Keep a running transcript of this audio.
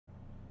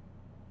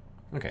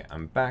Okay,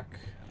 I'm back.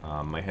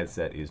 My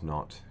headset is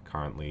not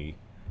currently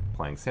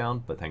playing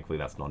sound, but thankfully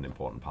that's not an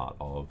important part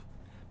of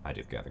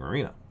Magic the Gathering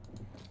Arena.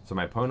 So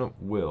my opponent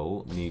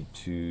will need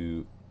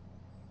to...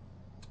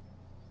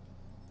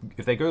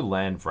 If they go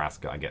land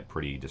Vraska, I get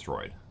pretty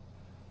destroyed.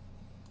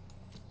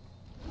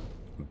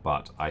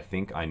 But I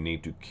think I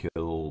need to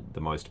kill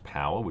the most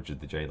power, which is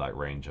the Jadelight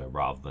Ranger,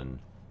 rather than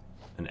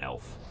an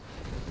elf.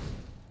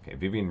 Okay,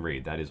 Vivian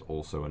Reed, that is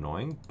also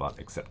annoying, but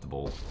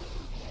acceptable.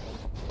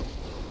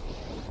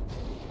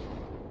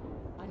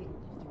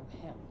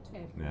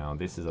 Now,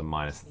 this is a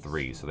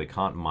 -3, so they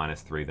can't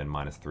 -3, then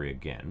 -3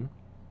 again.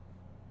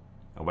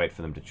 I'll wait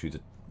for them to choose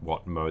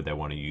what mode they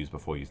want to use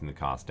before using the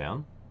cast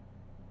down.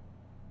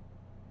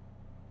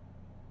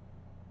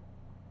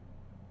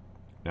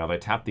 Now, they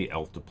tap the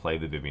elf to play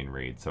the Vivian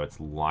Reed, so it's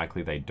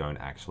likely they don't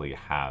actually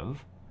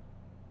have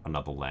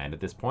another land at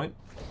this point.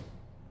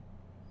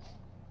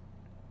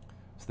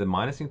 So they're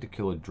minusing to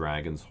kill a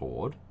Dragon's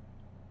Hoard.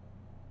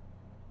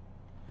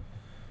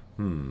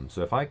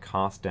 So if I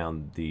cast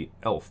down the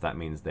elf, that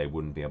means they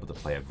wouldn't be able to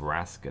play a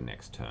Vraska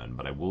next turn,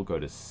 but I will go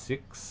to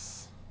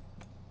 6.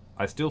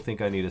 I still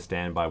think I need to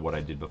stand by what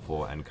I did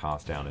before and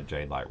cast down a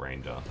Jadelight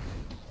Ranger.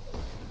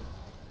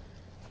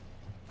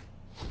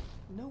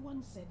 No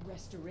one said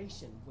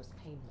restoration was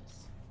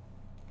painless.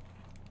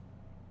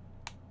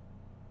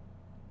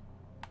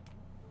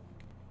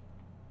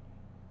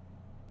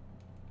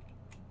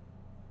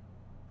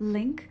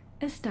 Link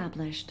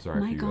established.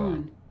 Sorry Mic if you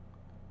on.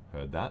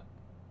 heard that.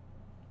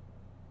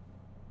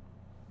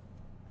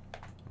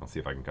 I'll see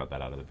if I can cut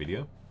that out of the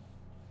video.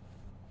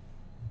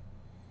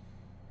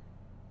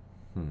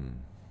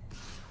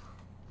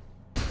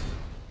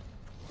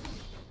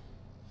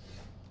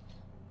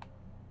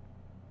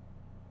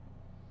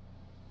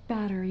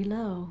 Battery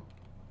low.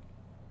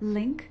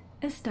 Link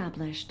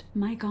established.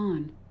 Mic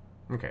on.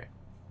 Okay,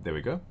 there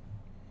we go.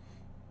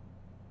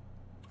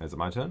 Is it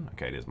my turn?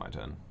 Okay, it is my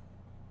turn.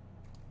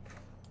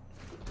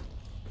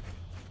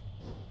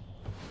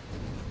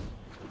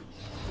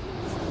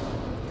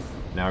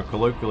 Now,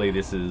 colloquially,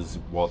 this is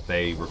what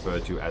they refer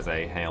to as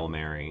a Hail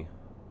Mary,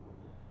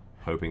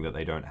 hoping that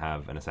they don't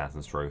have an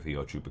Assassin's Trophy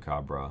or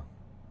Chupacabra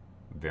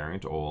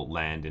variant, or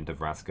land into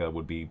Vraska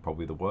would be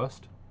probably the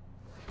worst.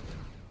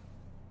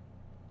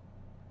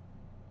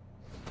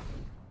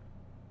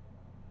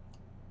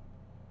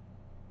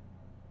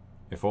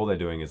 If all they're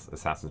doing is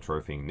Assassin's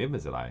Trophying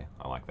Niv-Mizzet,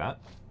 I like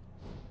that.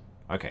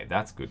 Okay,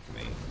 that's good for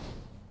me.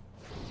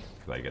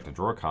 Because I get to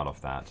draw a card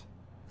off that.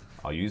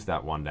 I'll use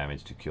that 1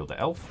 damage to kill the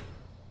elf.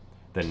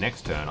 Then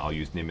next turn, I'll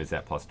use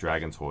Niv-Mizzet plus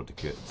Dragon's Hoard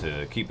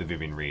to keep the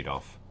Vivian Reed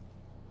off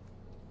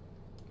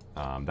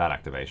that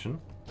activation.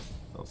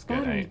 Let's get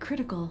Battery a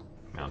critical.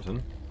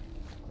 mountain.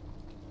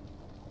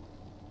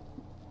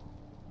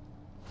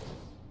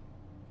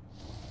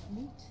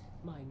 Meet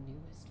my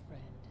newest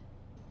friend.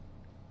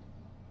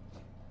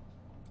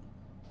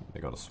 They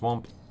got a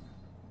swamp.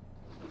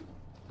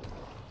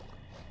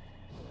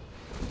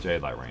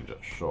 Jadelight Ranger,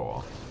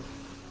 sure.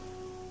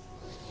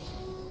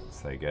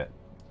 So they get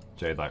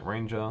Jadelight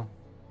Ranger,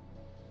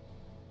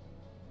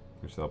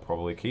 which they'll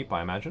probably keep,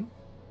 I imagine.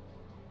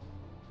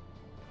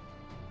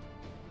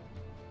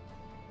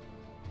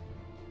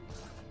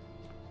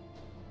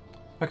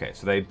 Okay,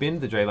 so they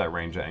binned the Jadelight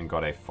Ranger and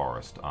got a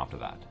forest after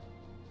that.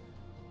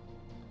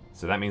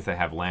 So that means they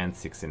have land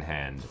 6 in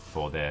hand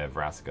for their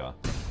Vraska.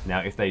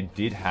 Now, if they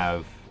did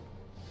have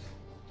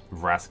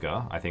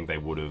Vraska, I think they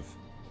would have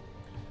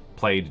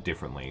played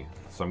differently.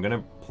 So I'm going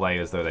to play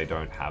as though they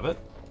don't have it.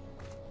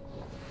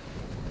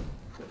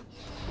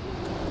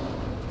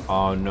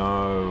 Oh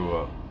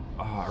no.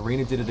 Oh,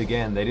 Arena did it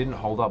again. They didn't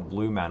hold up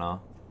blue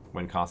mana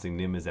when casting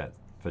Niv-Mizzet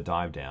for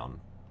dive down.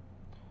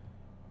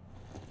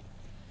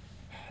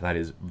 That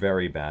is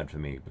very bad for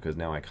me because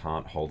now I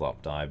can't hold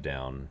up dive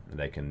down.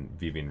 They can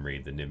Vivian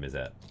Reed the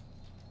Niv-Mizzet.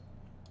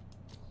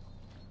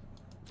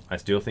 I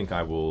still think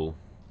I will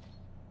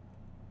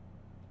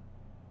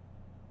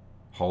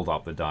hold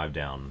up the dive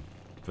down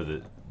for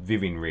the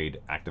Vivian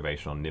Reed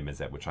activation on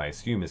Niv-Mizzet, which I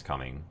assume is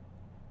coming.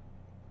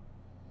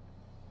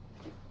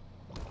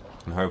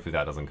 And hopefully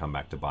that doesn't come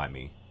back to bite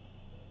me.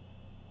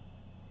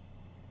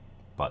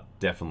 But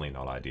definitely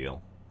not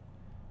ideal.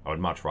 I would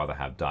much rather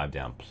have dive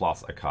down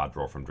plus a card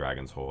draw from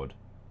Dragon's Hoard.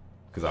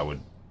 Because I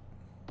would...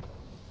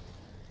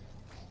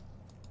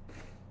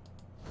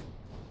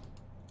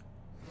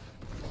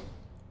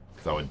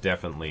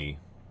 definitely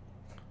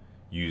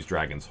use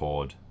Dragon's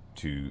Hoard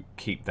to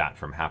keep that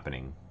from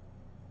happening.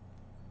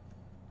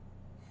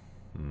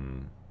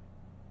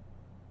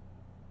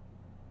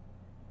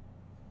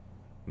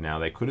 Now,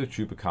 they could have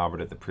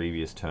Chupacabra'd at the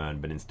previous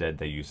turn, but instead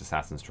they used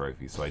Assassin's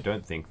Trophy, so I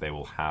don't think they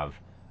will have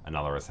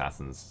another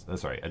Assassin's...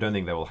 I don't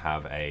think they will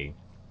have a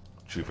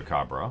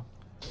Chupacabra.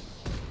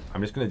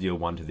 I'm just going to deal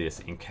 1 to this.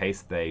 In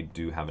case they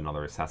do have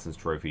another Assassin's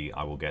Trophy,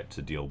 I will get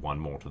to deal 1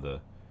 more to the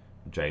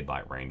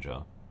Jadelight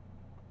Ranger.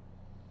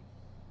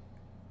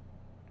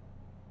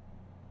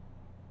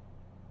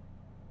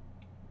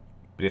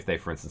 But if they,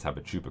 for instance, have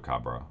a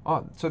Chupacabra...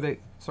 Oh, so they...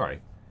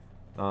 Sorry.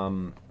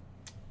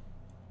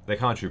 They They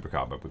can't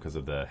Chupacabra because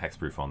of the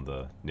hexproof on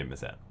the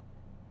Niv-Mizzet.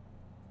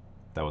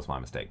 That was my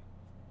mistake.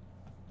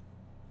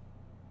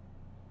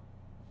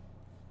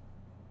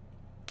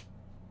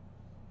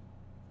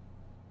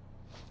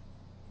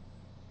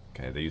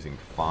 Okay, they're using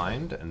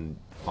Find, and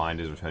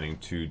Find is returning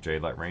 2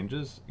 Jadelight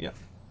Rangers. Yep.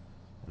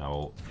 And I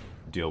will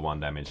deal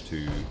 1 damage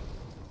to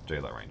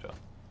Jadelight Ranger.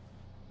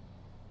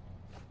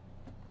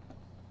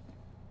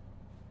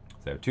 So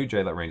they have 2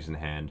 Jadelight Rangers in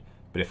hand,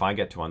 but if I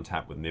get to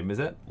untap with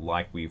Niv-Mizzet,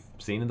 like we've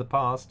seen in the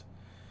past,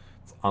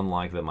 it's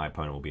unlikely that my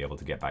opponent will be able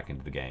to get back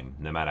into the game,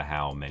 no matter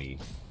how many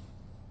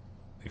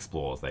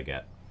Explorers they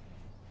get.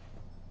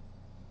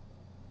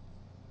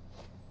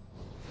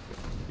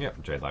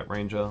 Yep, Jadelight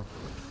Ranger.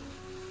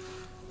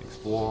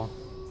 Explore.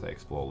 Say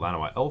Explore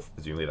Llanowar Elf.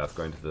 Presumably that's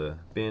going to the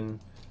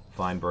bin.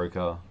 Find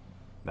Broker.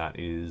 That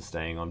is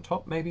staying on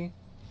top, maybe?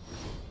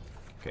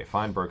 Okay,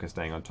 Find Broker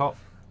staying on top.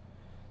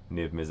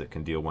 Niv-Mizzet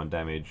can deal 1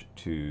 damage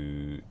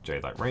to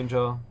Jadelight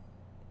Ranger.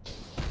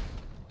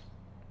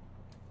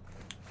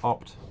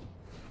 Opt.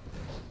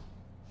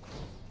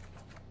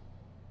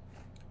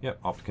 Yep,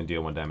 Opt can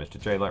deal 1 damage to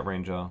Jadelight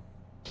Ranger.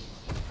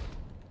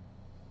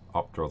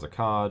 Opt draws a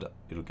card.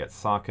 It'll get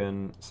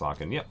Sarkhan.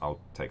 Sarkhan, yep, I'll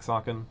take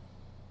Sarkhan.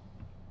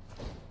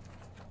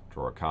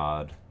 Draw a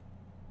card.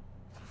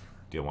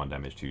 Deal 1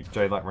 damage to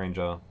Jadelight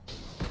Ranger.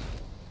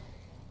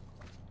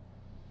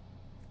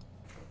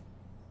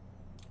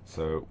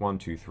 So 1,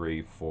 2,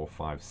 3, 4,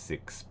 5,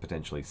 6,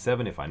 potentially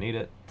 7 if I need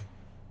it.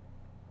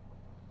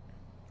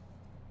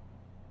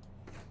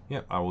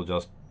 Yep, I will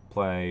just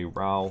play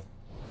Ral.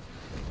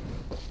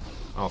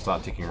 I'll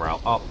start ticking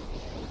Ral up.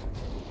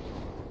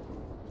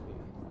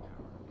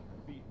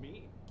 Beat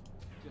me?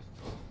 Just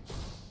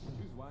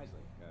choose wisely,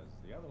 because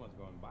the other one's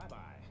going bye-bye.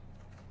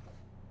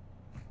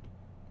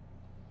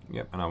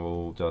 Yep, and I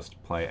will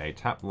just play a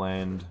tapped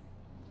land.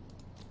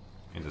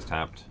 Enters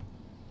tapped.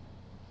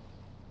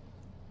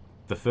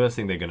 The first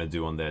thing they're going to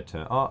do on their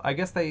turn... Oh, I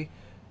guess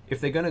if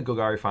they're going to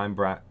Golgari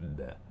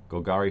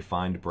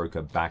Find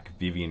Broker back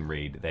Vivian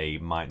Reed, they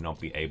might not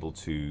be able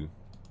to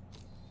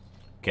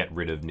get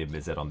rid of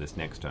Niv-Mizzet on this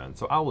next turn.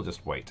 So I will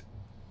just wait.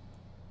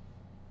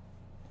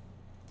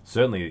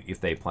 Certainly,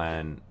 if they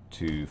plan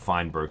to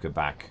Find Broker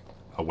back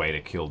a way to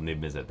kill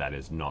Niv-Mizzet, that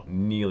is not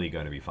nearly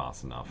going to be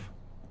fast enough.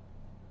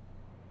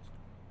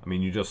 I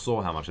mean, you just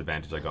saw how much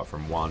advantage I got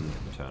from 1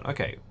 turn.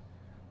 Okay.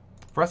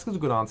 Vraska's a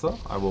good answer.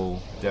 I will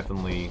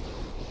definitely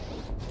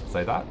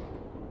say that.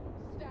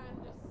 Stand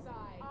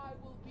aside. I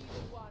will be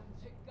the one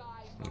to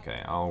guide.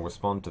 Okay, I'll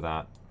respond to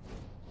that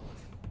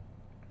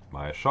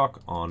by a shock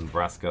on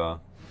Vraska.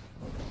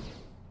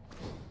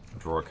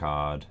 Draw a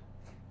card.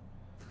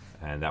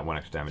 And that 1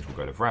 extra damage will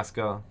go to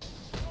Vraska.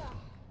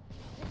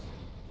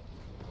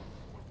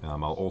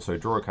 I'll also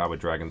draw a card with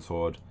Dragon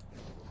Sword.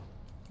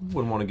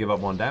 Wouldn't want to give up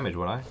 1 damage,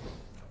 would I?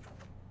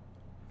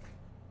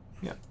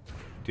 Yeah.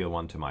 Deal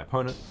 1 to my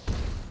opponent.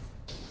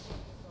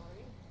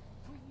 Sorry.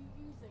 Were you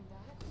using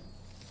that?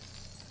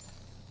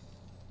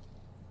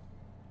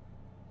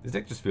 This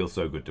deck just feels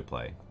so good to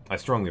play. I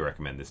strongly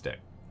recommend this deck.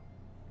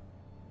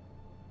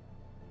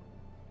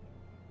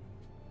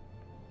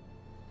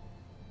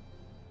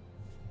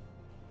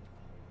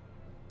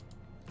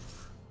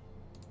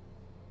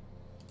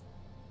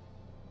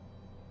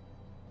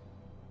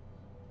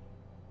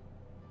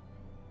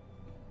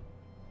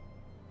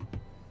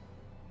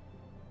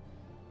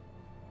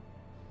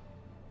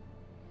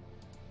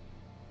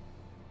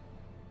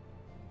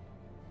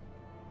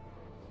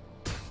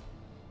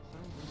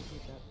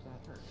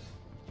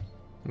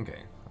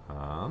 Okay.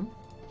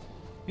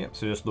 Yep,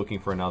 so just looking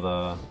for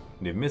another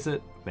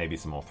Niv-Mizzet, maybe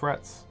some more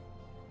threats.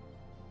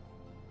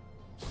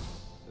 The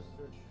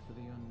search for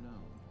the unknown.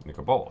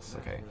 Nicol Bolas,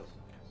 okay.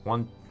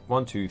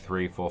 1, 2,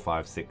 3, 4,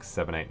 5, 6,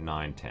 7, 8,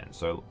 9, 10.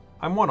 So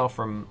I'm 1 off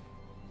from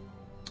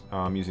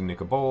using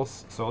Nicol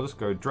Bolas, so I'll just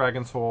go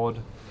Dragon's Hoard,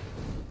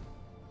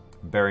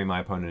 bury my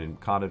opponent in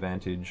card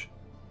advantage.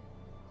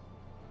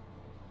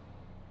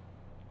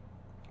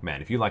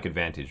 Man, if you like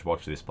advantage,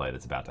 watch this play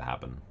that's about to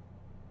happen.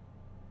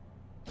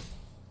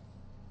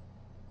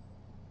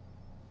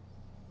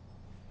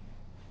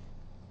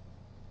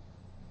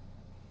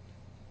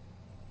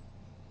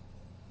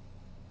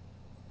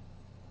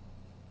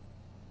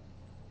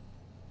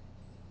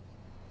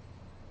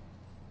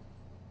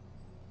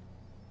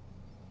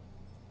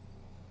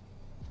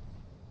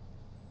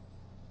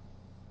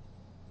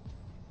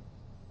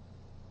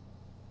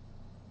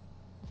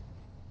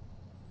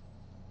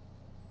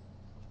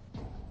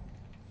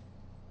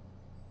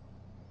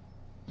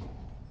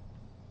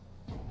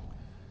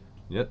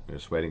 Yep,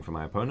 just waiting for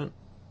my opponent.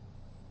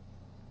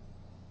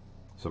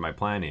 So my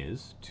plan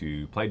is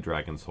to play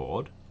Dragon's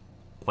Hoard,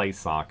 play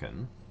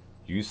Sarkhan,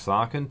 use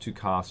Sarkhan to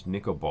cast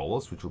Nicol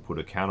Bolas, which will put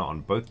a counter on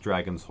both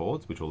Dragon's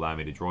Hoards, which will allow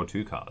me to draw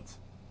 2 cards.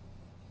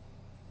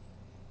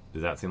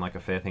 Does that seem like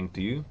a fair thing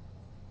to you?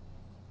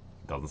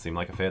 Doesn't seem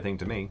like a fair thing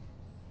to me.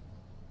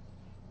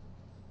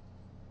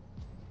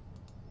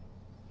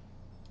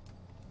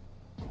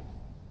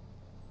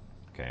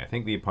 Okay, I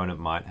think the opponent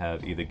might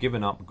have either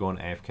given up, gone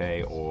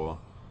AFK, or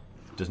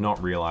does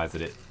not realize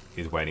that it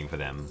is waiting for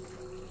them.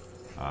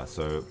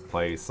 So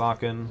play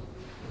Sarkhan.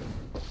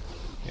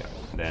 Yeah,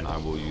 then I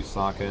will use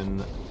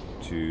Sarkhan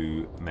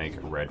to make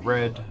red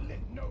red.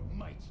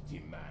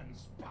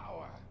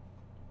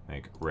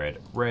 Make red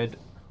red.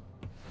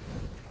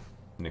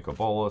 Nicol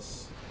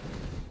Bolas.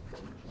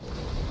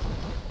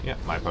 Yeah,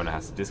 my opponent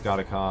has to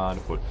discard a card,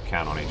 put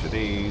count on each of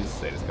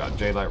these. They discard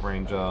Jadelight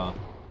Ranger.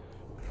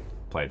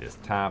 Play this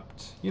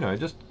tapped. You know,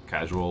 just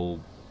casual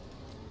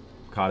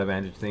card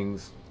advantage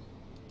things.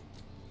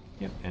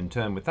 Yep, end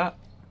turn with that.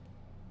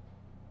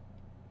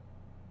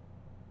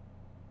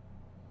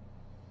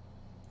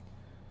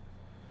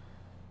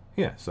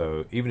 Yeah,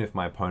 so even if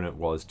my opponent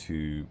was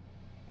to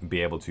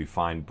be able to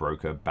find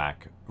Broker,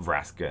 back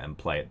Vraska, and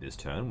play it this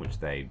turn, which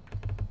they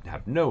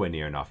have nowhere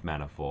near enough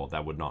mana for,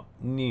 that would not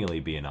nearly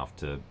be enough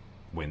to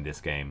win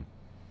this game.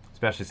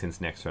 Especially since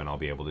next turn I'll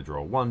be able to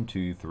draw 1,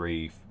 2,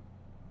 3,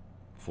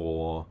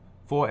 4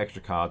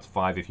 extra cards,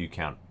 5 if you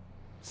count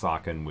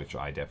Sarkhan, which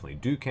I definitely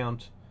do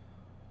count,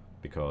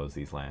 because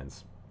these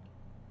lands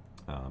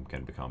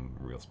can become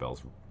real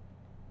spells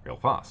real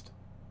fast.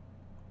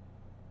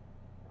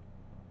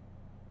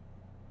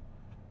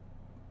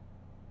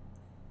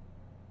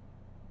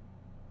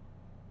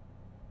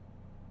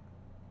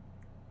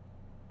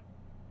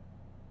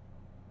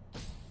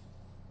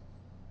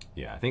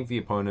 Yeah, I think the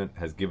opponent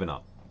has given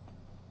up.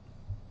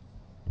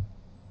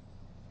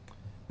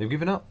 They've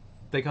given up.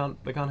 They can't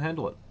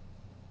handle it.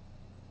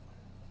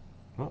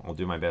 Well, I'll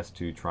do my best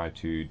to try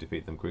to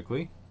defeat them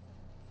quickly.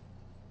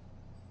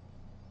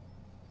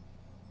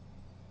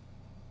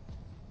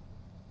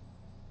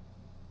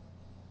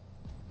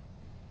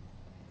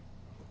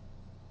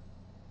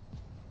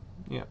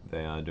 Yeah,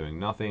 they are doing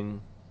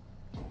nothing.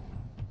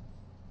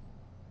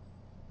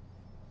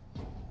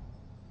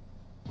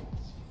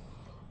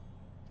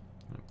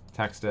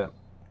 Attack step,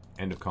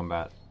 end of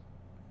combat.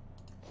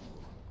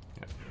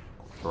 Yeah.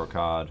 Draw a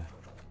card.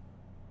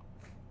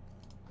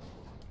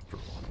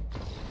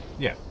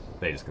 Yeah,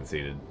 they just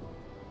conceded.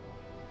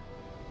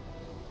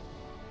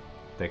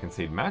 They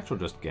concede match or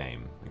just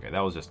game? Okay, that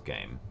was just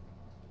game.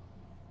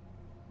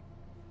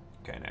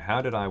 Okay, now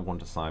how did I want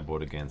to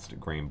sideboard against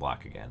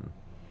green-black again?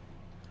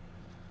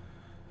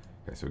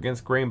 Okay, so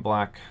against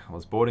green-black, I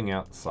was boarding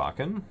out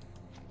Sarkhan.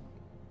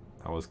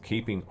 I was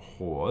keeping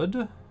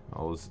Hoard.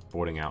 I was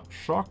boarding out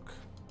Shock.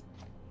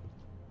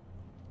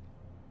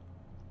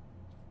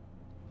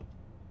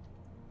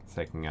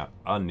 Taking out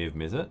a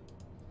Niv-Mizzet.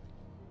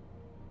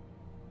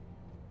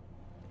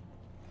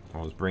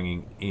 I was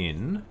bringing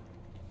in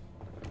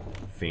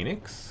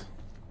Phoenix.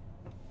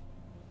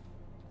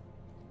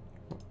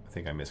 I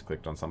think I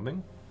misclicked on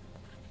something.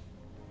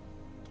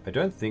 I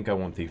don't think I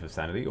want Thief of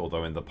Sanity,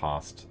 although in the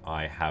past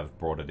I have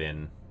brought it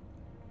in.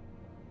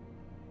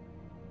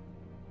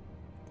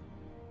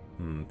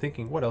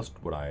 Thinking, what else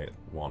would I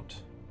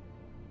want?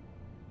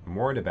 I'm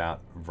worried about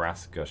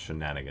Vraska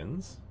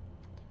shenanigans.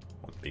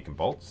 I want Beacon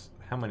Bolts.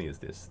 How many is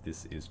this?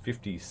 This is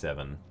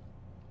 57.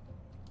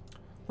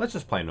 Let's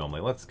just play normally.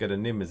 Let's get a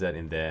Niv-Mizzet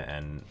in there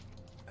and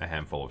a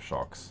handful of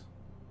shocks.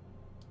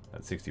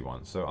 That's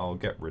 61, so I'll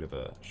get rid of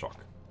a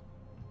shock.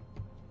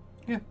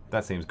 Yeah,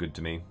 that seems good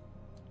to me.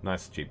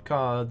 Nice cheap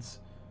cards,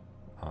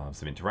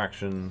 some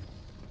interaction,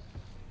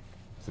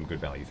 some good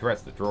value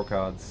threats that draw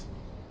cards.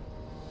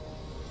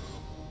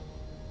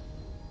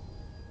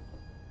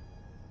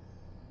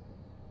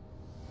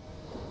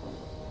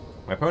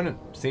 My opponent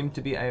seemed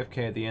to be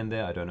AFK at the end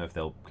there. I don't know if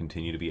they'll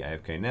continue to be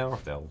AFK now or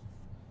if they'll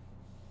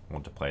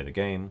want to play the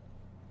game.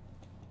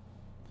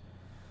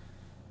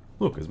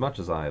 Look, as much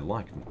as I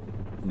like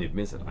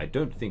Niv-Mizzet, I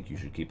don't think you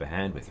should keep a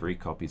hand with 3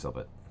 copies of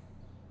it.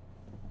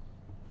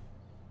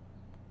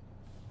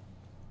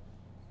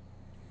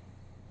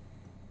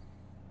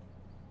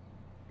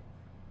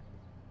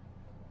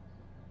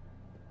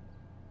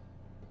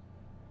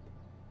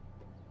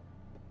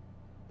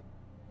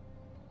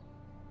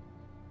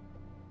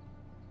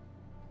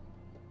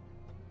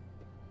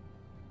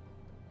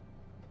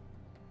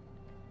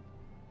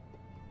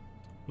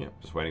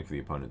 Yep, just waiting for the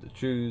opponent to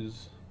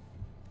choose.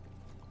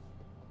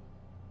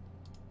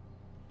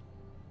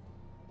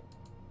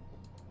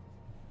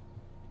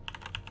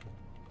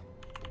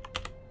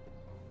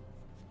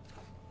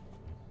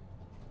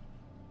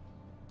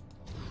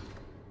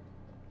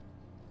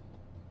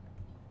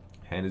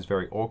 Hand is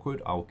very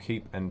awkward. I'll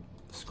keep and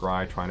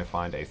scry trying to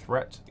find a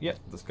threat. Yep,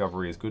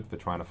 Discovery is good for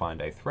trying to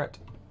find a threat.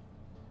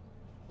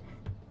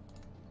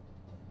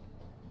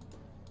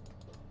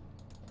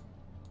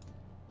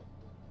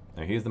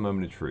 Now here's the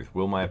moment of truth.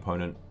 Will my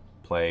opponent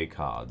play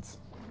cards?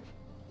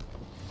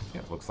 Yeah,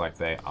 looks like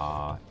they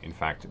are, in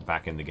fact,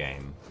 back in the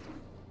game.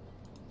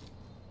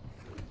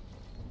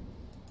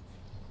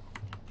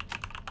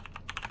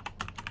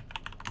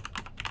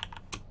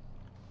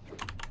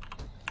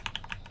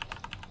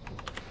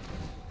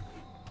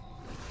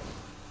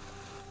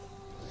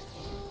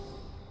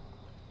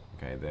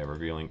 Okay, they're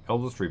revealing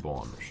Eldest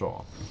Reborn,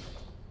 sure.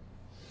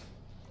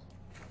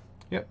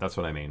 Yep, that's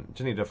what I mean.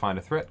 Just need to find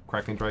a threat.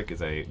 Crackling Drake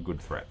is a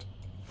good threat.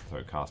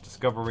 So cast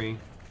Discovery.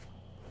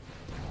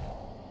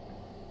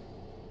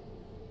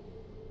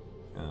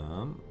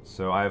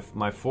 So I have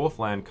my 4th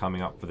land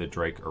coming up for the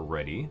Drake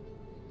already.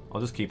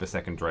 I'll just keep a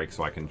 2nd Drake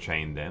so I can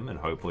chain them and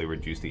hopefully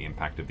reduce the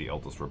impact of the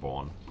Eldest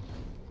Reborn.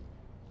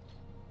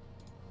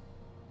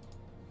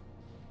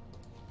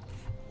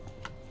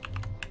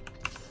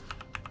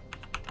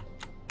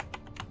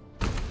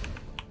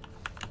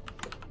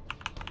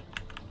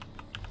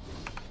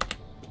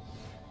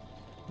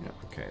 Yeah,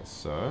 okay,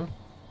 so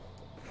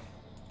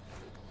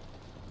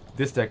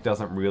this deck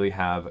doesn't really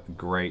have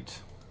great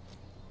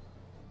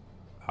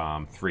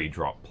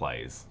 3-drop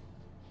plays.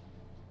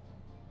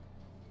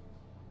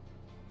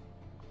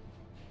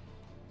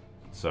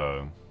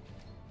 So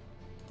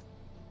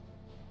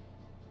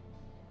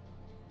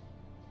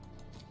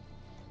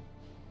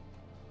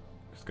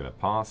just gonna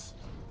pass,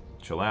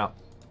 chill out,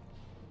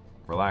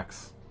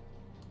 relax,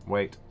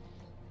 wait.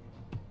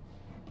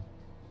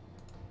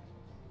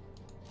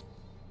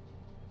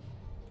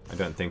 I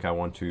don't think I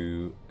want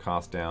to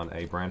cast down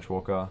a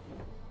Branchwalker.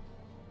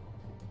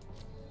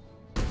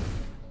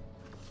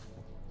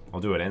 I'll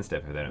do it end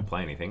step if they don't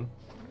play anything.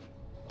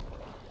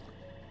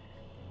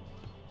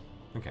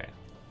 Okay.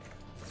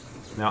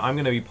 Now I'm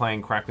going to be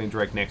playing Crackling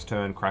Drake next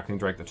turn, Crackling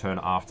Drake the turn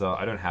after.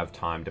 I don't have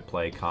time to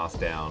play Cast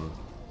Down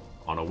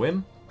on a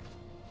whim.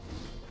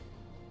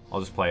 I'll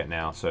just play it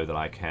now so that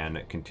I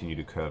can continue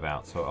to curve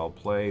out. So I'll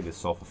play this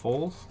Sulfur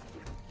Falls,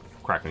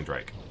 Crackling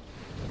Drake.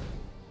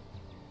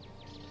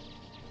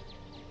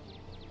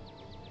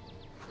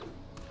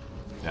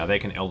 Now they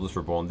can Eldest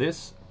Reborn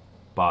this,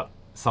 but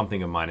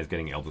something of mine is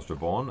getting Eldest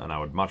Reborn, and I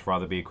would much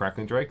rather be a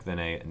Crackling Drake than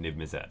a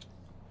Niv-Mizzet.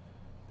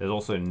 There's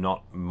also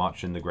not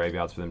much in the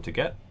graveyards for them to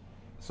get,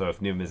 so if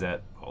Niv-Mizzet,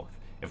 well,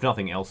 if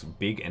nothing else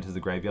big enters the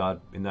graveyard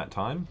in that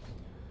time,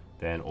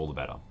 then all the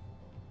better.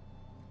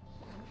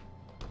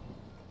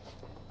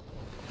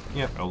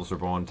 Yep, Eldest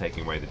Reborn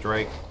taking away the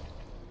Drake.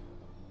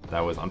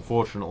 That was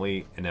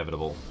unfortunately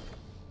inevitable.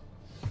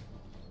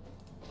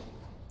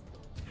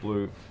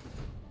 Blue.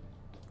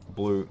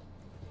 Blue.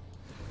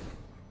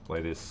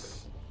 Play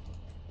this.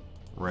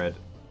 Red.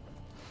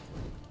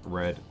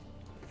 Red.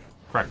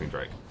 Crackling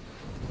Drake.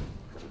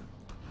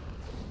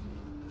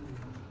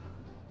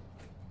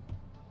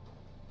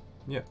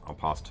 Yep, I'll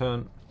pass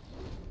turn.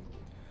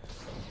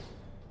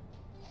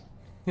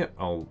 Yep,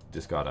 I'll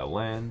discard our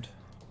land.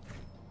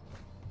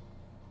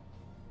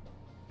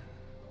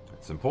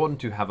 It's important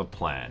to have a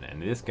plan,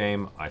 and in this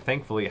game, I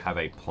thankfully have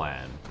a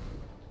plan.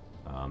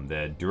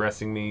 They're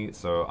duressing me,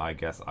 so I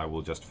guess I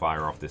will just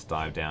fire off this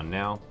dive down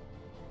now.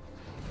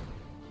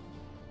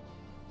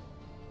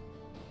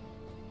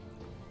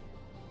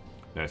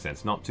 No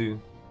sense not to.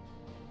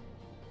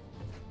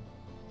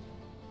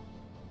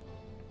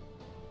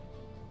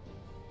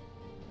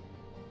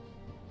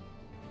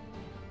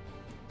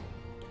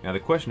 Now the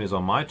question is,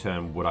 on my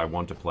turn, would I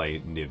want to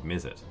play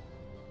Niv-Mizzet?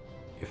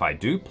 If I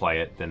do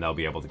play it, then they'll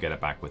be able to get it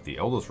back with the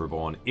Eldest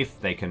Reborn if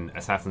they can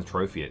Assassin's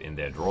Trophy it in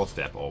their draw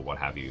step or what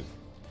have you.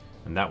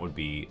 And that would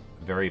be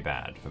very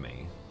bad for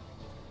me.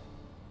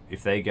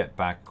 If they get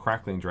back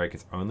Crackling Drake,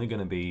 it's only going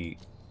to be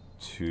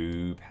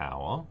 2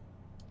 power.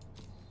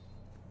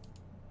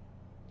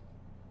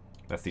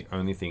 That's the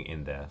only thing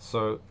in there.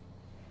 So,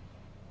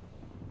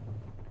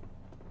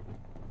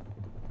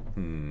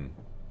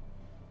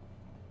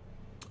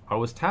 I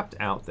was tapped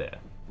out there.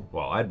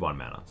 Well, I had 1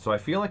 mana. So I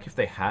feel like if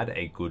they had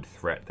a good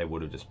threat, they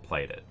would have just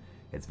played it.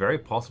 It's very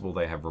possible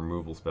they have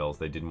removal spells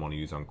they didn't want to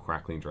use on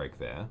Crackling Drake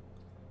there.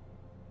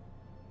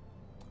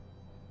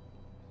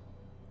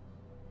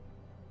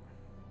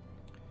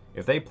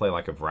 If they play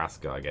like a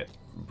Vraska, I get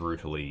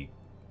brutally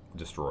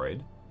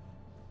destroyed.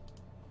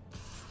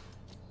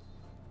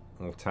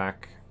 I'll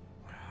attack.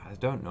 I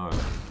don't know.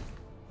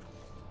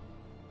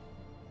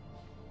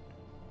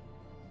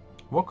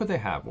 What could they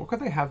have? What could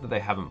they have that they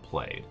haven't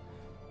played?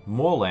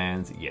 More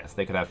lands, yes.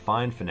 They could have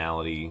Fine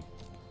Finality.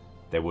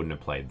 They wouldn't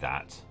have played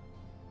that.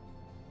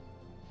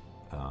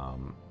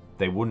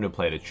 They wouldn't have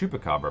played a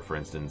Chupacabra, for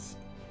instance,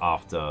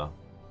 after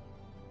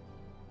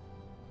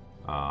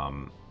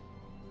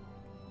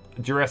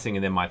duressing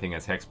and then my thing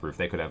as hexproof.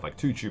 They could have like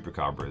 2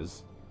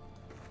 Chupacabras.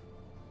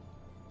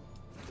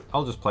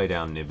 I'll just play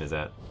down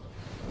Niv-Mizzet.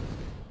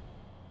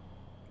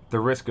 The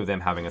risk of them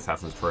having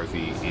Assassin's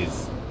Trophy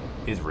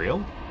is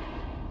real,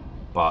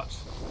 but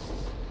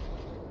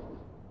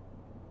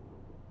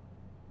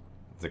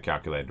it's a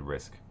calculated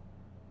risk.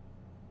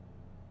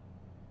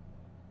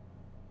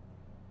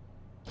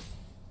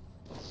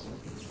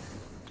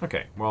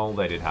 Okay, well,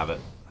 they did have it.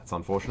 That's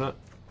unfortunate.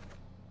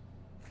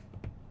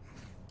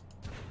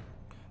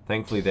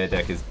 Thankfully, their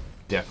deck is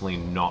definitely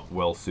not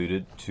well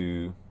suited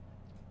to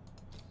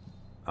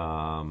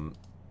comboing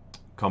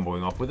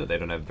off with it. They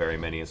don't have very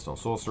many instant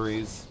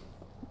sorceries.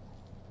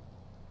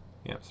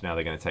 Yep, so now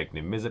they're going to take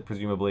Niv-Mizzet,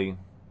 presumably.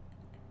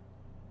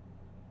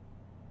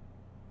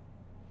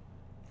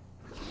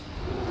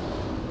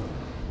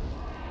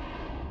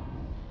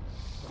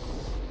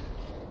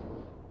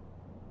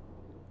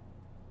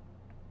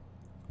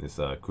 This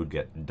could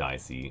get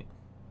dicey.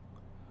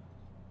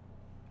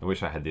 I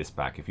wish I had this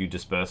back. If you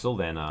Dispersal,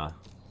 then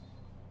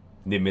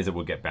Niv-Mizzet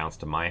would get bounced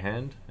to my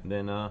hand, and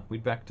then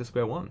we'd back to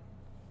square one.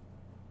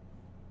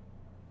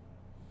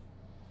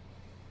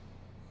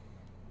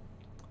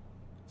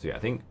 So yeah, I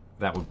think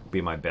that would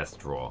be my best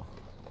draw.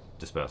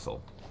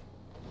 Dispersal.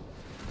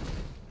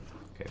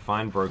 Okay,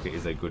 Find Broker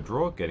is a good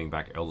draw, getting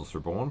back Eldest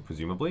Reborn,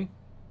 presumably.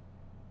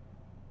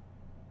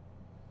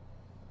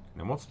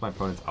 Now what's my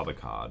opponent's other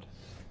card?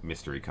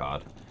 Mystery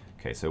card.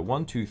 Okay, so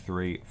 1, 2,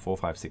 3, 4,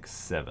 5, 6,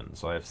 7.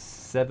 So I have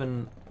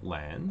 7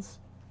 lands.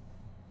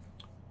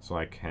 So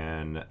I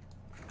can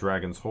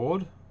Dragon's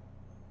Hoard.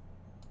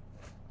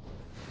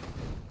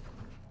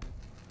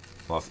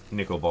 Plus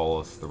Nicol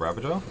Bolas the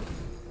Ravager.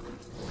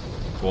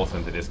 Force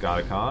them to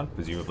discard a card,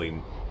 presumably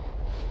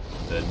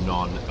the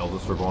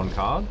non-Eldest Reborn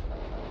card.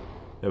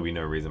 There will be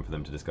no reason for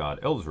them to discard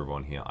Eldest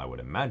Reborn here, I would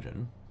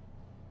imagine.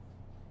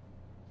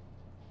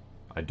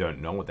 I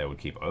don't know what they would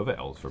keep over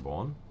Eldest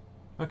Reborn.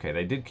 Okay,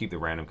 they did keep the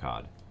random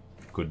card.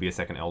 Could be a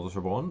second Eldest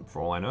Reborn,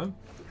 for all I know.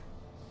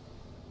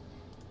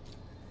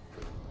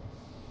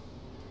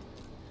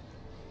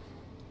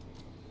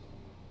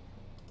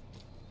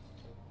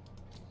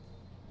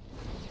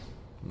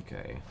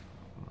 Okay.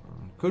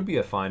 Could be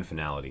a Fine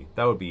Finality.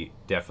 That would be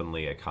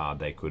definitely a card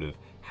they could have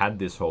had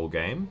this whole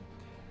game,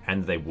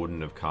 and they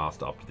wouldn't have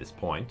cast up to this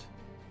point.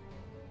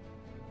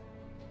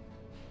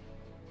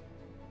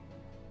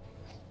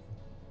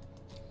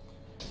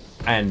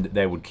 And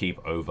they would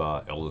keep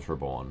over Eldest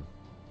Reborn.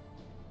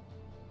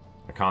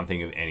 I can't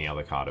think of any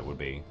other card it would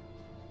be.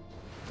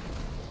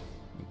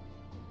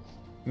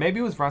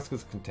 Maybe it was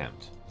Vraska's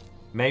Contempt.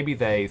 Maybe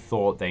they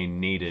thought they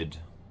needed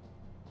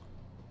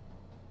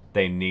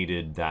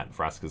that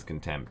Vraska's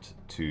Contempt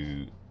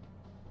to...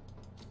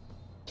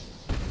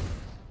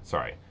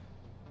 Sorry.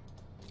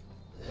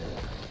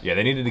 Yeah,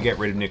 they needed to get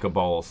rid of Nicol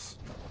Bolas,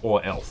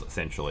 or else,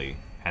 essentially,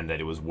 and that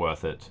it was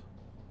worth it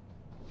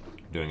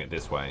doing it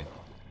this way.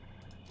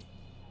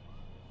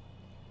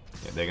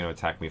 Yeah, they're going to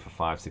attack me for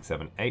 5, 6,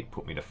 7, 8,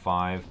 put me to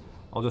 5.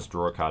 I'll just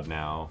draw a card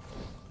now.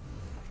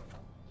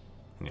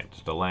 Yeah,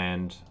 just a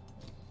land.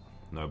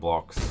 No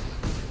blocks.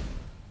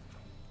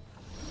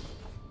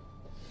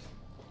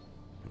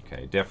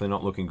 Okay, definitely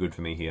not looking good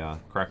for me here.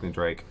 Crackling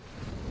Drake.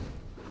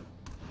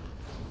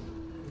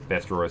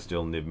 Best draw is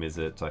still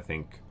Niv-Mizzet, I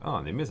think. Oh,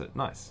 Niv-Mizzet,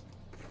 nice.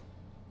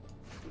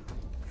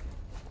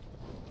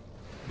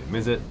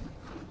 Niv-Mizzet.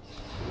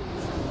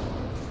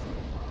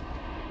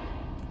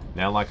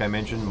 Now, like I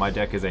mentioned, my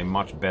deck is a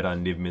much better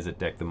Niv-Mizzet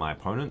deck than my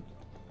opponent.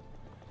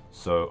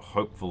 So,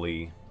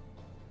 hopefully,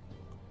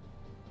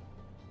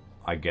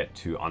 I get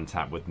to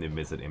untap with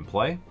Niv-Mizzet in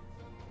play.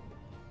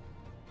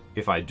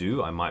 If I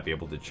do, I might be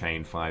able to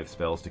chain 5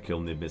 spells to kill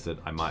Niv-Mizzet.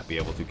 I might be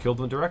able to kill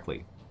them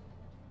directly.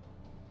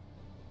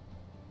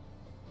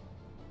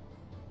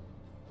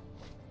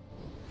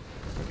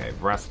 Okay,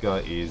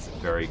 Vraska is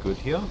very good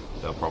here.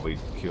 They'll probably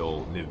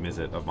kill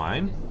Niv-Mizzet of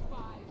mine.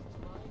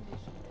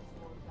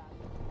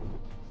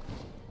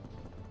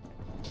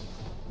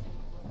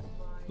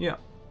 Yeah.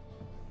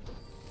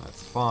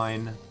 That's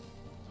fine.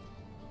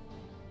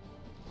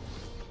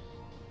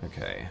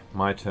 Okay,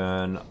 my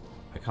turn.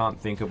 I can't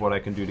think of what I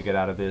can do to get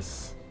out of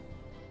this.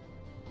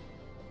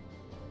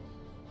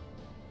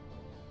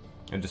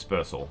 A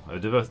Dispersal. A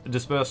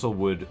Dispersal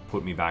would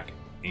put me back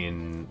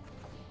in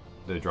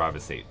the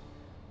driver's seat.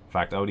 In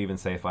fact, I would even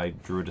say if I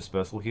drew a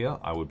Dispersal here,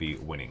 I would be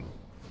winning.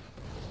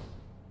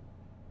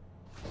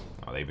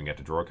 Oh, they even get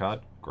to draw a card?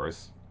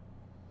 Gross.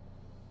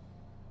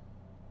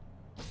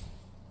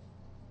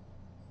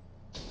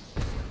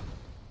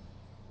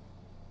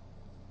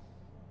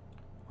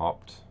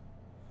 Opt.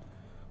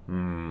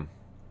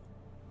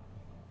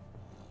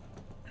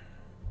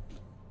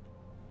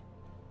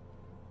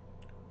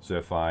 So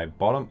if I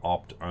bottom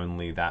opt,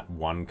 only that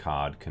one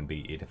card can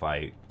be it. If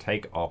I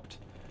take opt,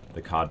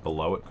 the card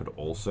below it could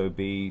also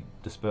be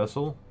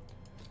Dispersal.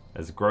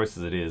 As gross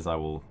as it is, I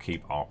will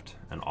keep opt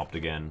and opt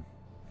again.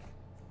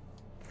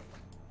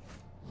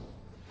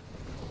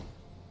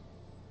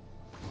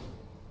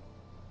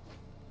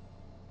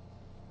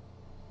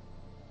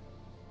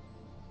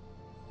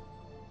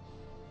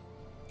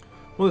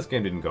 Well, this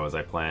game didn't go as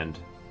I planned.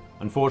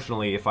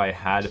 Unfortunately, if I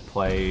had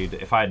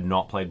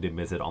not played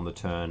Niv-Mizzet on the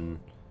turn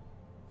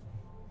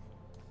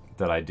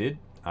that I did,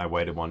 I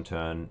waited one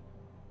turn,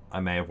 I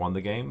may have won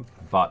the game,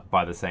 but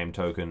by the same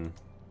token,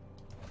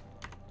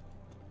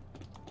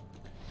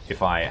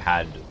 if I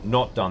had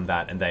not done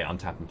that and they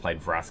untapped and played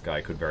Vraska,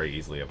 I could very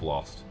easily have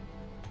lost.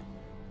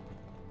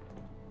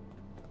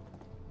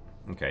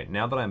 Okay,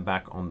 now that I'm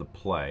back on the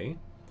play,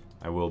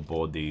 I will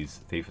board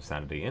these Thief of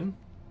Sanity in.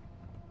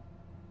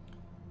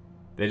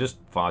 They're just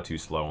far too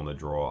slow on the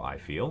draw, I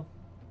feel.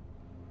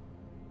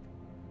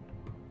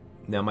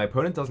 Now, my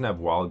opponent doesn't have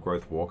Wild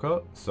Growth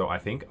Walker, so I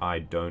think I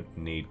don't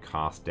need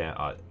Cast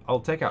Down. I'll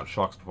take out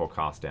Shocks before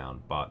Cast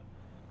Down, but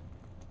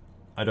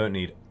I don't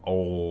need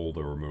all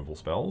the removal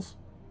spells.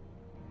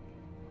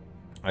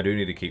 I do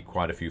need to keep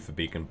quite a few for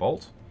Beacon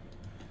Bolt.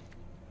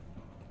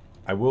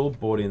 I will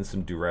board in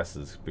some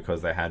Duresses,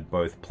 because they had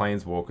both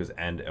Planeswalkers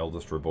and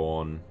Eldest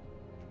Reborn.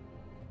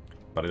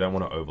 But I don't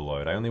want to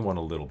overload, I only want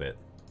a little bit.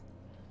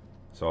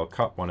 So I'll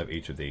cut one of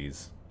each of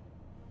these.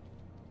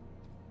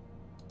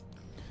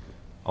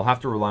 I'll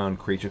have to rely on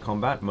creature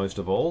combat, most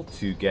of all,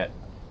 to get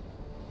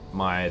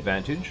my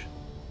advantage.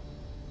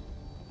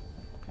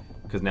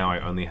 because now I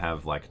only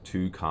have like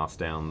 2 cast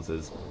downs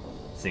as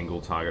single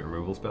target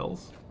removal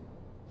spells.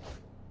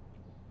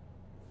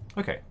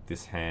 Okay,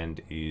 this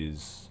hand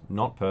is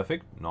not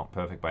perfect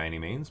by any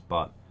means,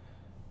 but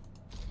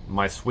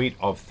my suite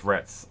of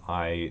threats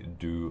I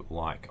do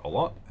like a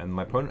lot, and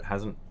my opponent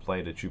hasn't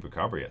played a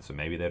Chupacabra yet, so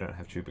maybe they don't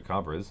have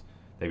Chupacabras.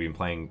 They've been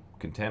playing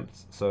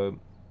Contempts, so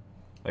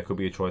that could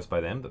be a choice by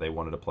them that they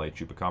wanted to play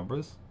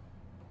Chupacabras.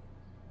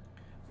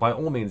 By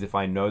all means, if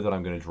I know that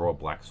I'm going to draw a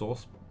Black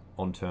Source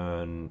on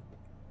turn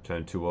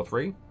 2 or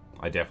 3,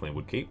 I definitely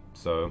would keep,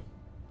 so...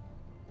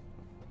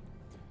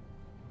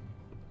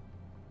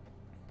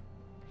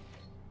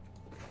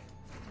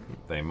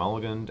 They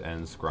mulliganed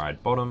and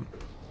scryed bottom.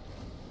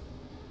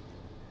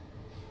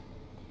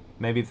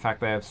 Maybe the fact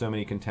they have so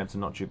many Contempts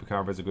and not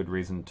Chupacabra is a good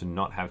reason to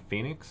not have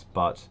Phoenix,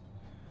 but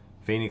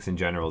Phoenix in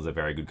general is a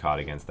very good card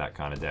against that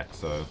kind of deck,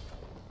 so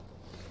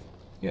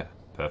yeah,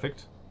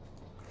 perfect.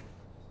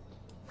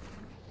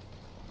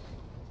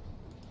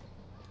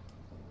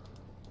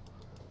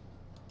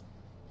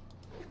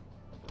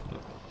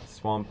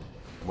 Swamp,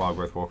 Wild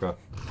Growth Walker.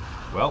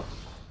 Well,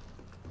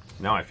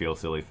 now I feel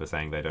silly for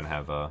saying they don't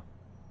have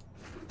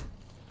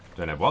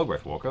Wild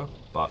Growth Walker,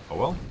 but oh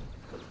well.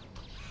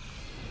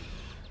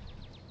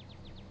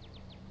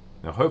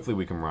 Now hopefully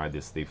we can ride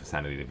this Thief of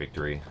Sanity to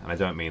victory, and I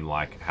don't mean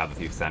like how the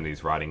Thief of Sanity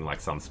is riding like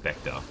some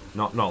spectre.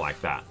 Not like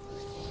that.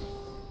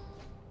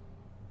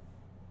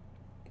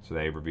 So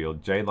they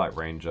revealed Jadelight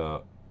Ranger,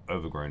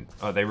 Overgrown...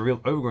 Oh, they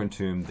revealed Overgrown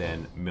Tomb,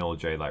 then mill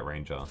Jadelight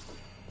Ranger.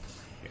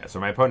 Yeah, so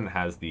my opponent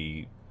has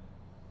the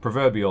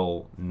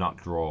proverbial nut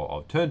draw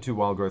of turn 2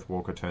 Wild Growth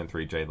Walker, turn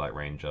 3 Jadelight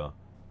Ranger.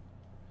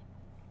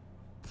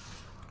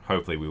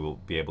 Hopefully we will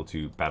be able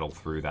to battle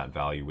through that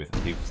value with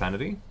Thief of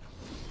Sanity.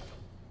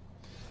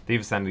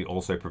 Thief of Sanity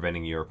also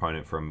preventing your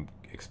opponent from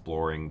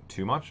exploring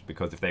too much,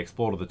 because if they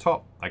explore to the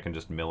top, I can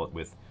just mill it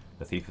with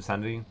the Thief of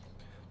Sanity.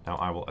 Now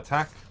I will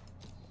attack.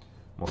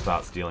 We'll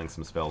start stealing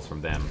some spells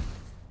from them.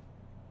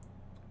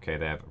 Okay,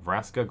 they have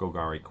Vraska,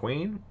 Golgari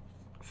Queen,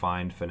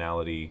 Find,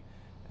 Finality,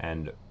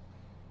 and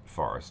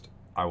Forest.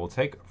 I will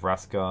take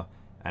Vraska,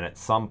 and at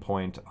some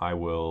point I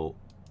will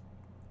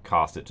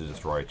cast it to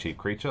destroy a cheap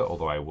creature,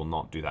 although I will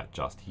not do that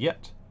just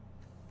yet.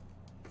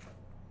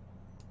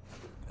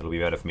 It'll be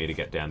better for me to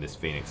get down this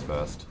Phoenix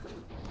first.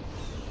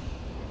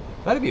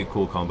 That'd be a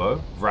cool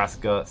combo.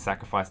 Vraska,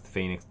 sacrifice the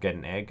Phoenix, get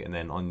an egg, and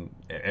then on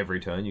every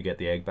turn you get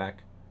the egg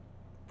back.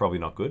 Probably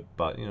not good,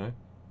 but you know.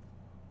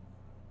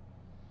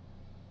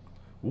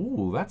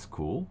 Ooh, that's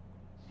cool.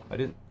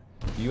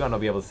 You might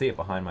not be able to see it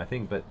behind my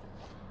thing, but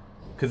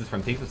because it's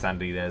from Thief of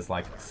Sanity, there's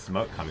like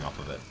smoke coming off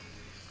of it.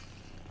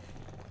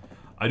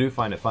 I do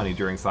find it funny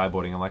during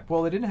sideboarding. I'm like,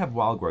 well, they didn't have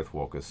Wild Growth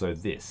Walkers, so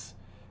this.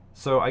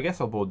 So I guess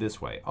I'll board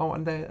this way. Oh,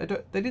 and they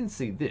didn't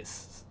see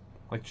this.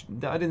 Like,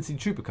 I didn't see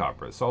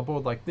Chupacabras, so I'll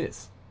board like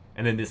this.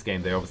 And then this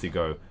game, they obviously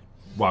go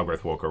Wild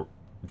Growth Walker,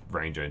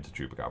 Ranger into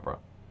Chupacabra.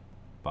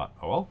 But,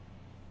 oh well.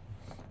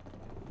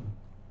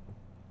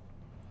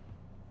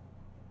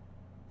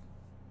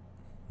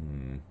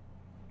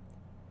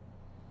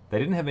 They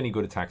didn't have any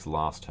good attacks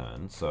last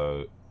turn,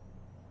 so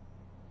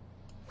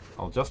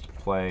I'll just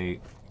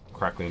play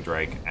Crackling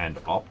Drake and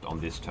opt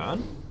on this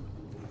turn.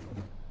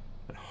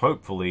 And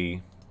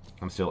hopefully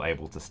I'm still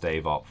able to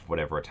stave off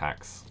whatever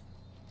attacks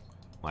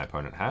my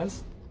opponent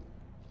has.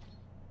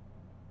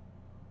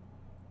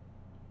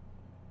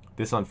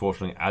 This,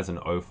 unfortunately, as an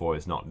 0-4,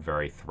 is not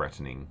very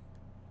threatening.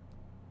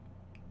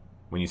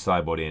 When you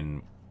sideboard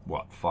in,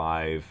 what,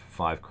 five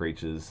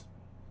creatures,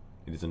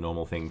 it is a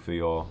normal thing for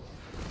your...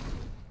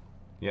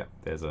 Yep,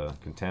 there's a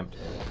Contempt.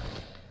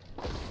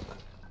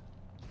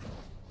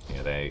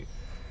 Yeah,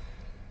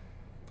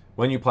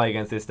 when you play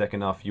against this deck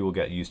enough, you will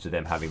get used to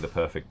them having the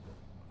perfect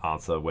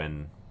answer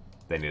when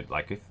they need...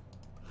 Like, if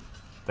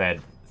they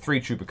had 3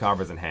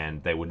 Chupacabras in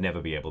hand, they would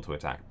never be able to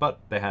attack. But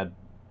they had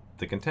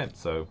the Contempt,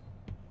 so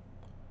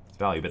it's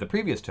value. But the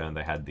previous turn,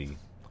 they had the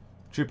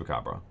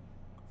Chupacabra.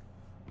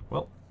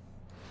 Well,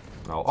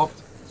 I'll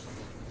opt.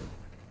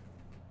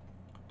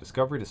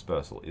 Discovery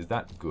Dispersal. Is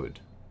that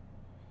good?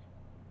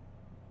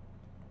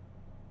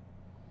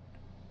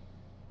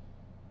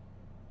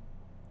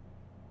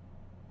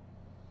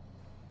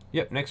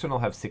 Yep, next one I'll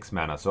have 6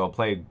 mana, so I'll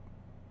play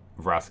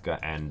Vraska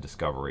and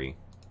Discovery.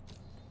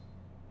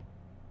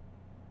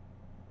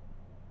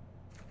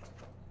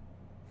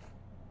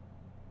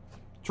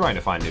 Trying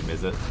to find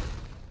Niv-Mizzet.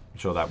 I'm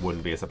sure that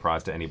wouldn't be a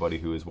surprise to anybody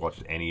who has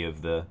watched any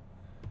of the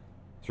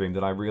stream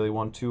that I really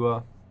want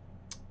to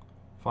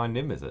find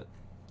Niv-Mizzet.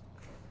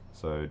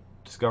 So,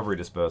 Discovery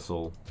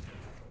Dispersal.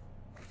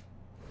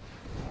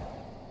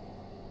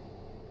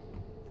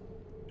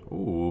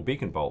 Ooh,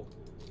 Beacon Bolt.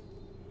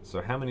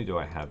 So how many do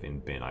I have in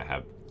bin? I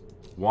have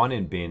 1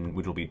 in bin,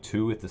 which will be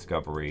 2 with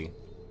Discovery.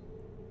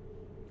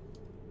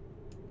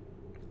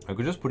 I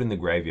could just put in the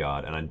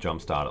graveyard and then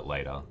jumpstart it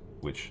later,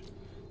 which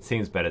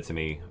seems better to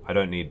me. I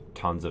don't need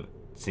tons of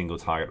single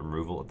target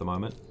removal at the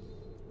moment.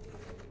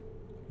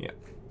 Yep.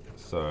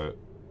 So,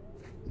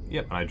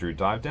 yep, and I drew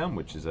Dive Down,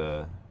 which is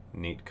a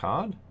neat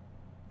card.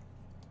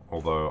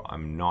 Although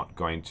I'm not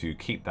going to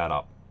keep that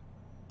up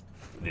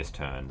this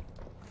turn.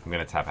 I'm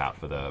going to tap out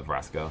for the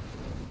Vraska.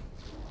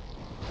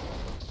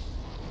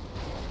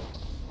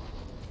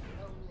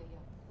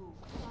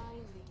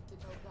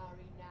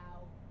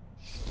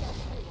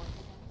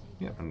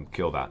 Yep, and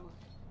kill that.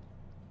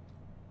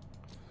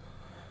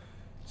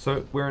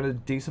 So we're in a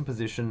decent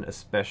position,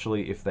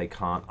 especially if they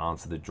can't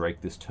answer the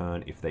Drake this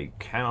turn. If they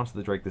can answer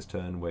the Drake this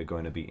turn, we're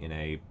going to be in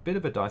a bit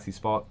of a dicey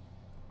spot.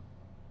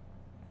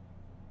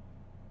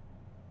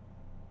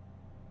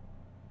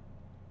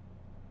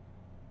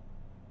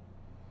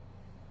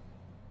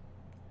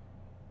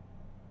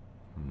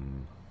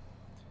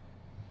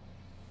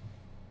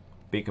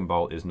 Beacon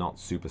Bolt is not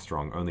super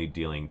strong, only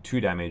dealing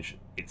 2 damage.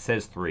 It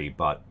says 3,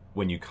 but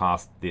when you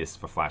cast this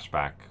for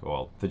flashback,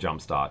 or for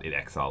jumpstart, it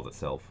exiles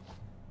itself.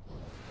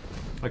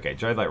 Okay,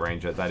 Jade Light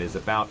Ranger, that is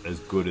about as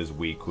good as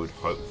we could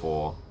hope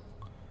for.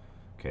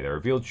 Okay, they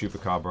revealed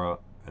Chupacabra,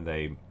 and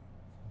they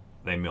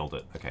milled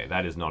it. Okay,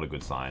 that is not a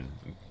good sign.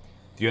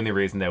 The only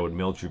reason they would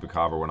mill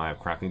Chupacabra when I have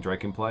Crackling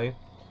Drake in play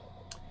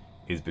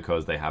is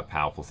because they have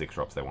powerful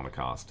 6-drops they want to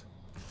cast.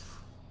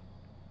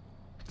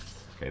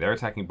 Okay, they're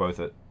attacking both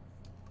at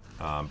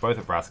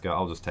Vraska.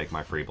 I'll just take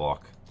my free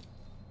block.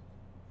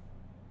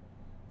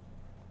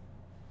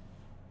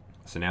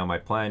 So now my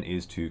plan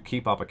is to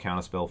keep up a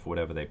counterspell for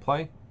whatever they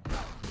play.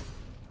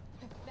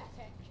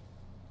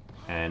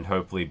 And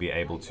hopefully be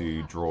able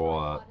to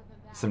draw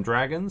some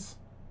dragons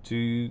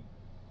to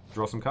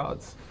draw some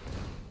cards.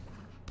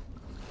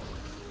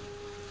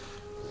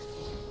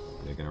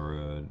 They're going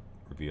to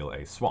reveal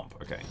a swamp.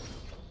 Okay.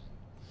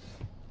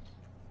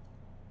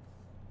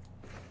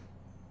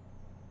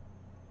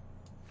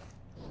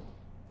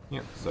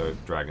 Yep, so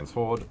Dragon's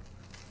Hoard.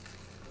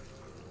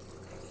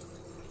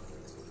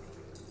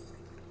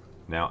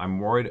 Now, I'm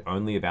worried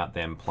only about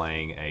them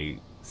playing a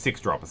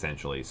 6-drop,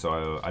 essentially,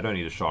 so I don't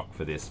need a shock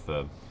for this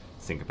for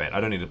Syncopate. I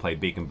don't need to play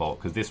Beacon Bolt,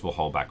 because this will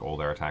hold back all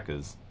their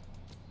attackers.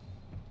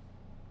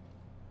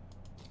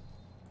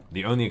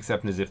 The only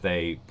exception is if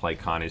they play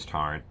Carnage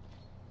Tyrant,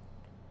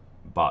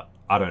 but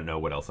I don't know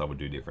what else I would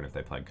do different if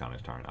they played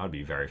Carnage Tyrant. I would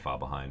be very far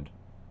behind.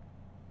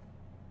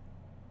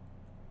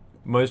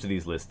 Most of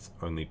these lists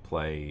only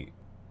play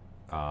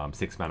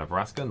 6-mana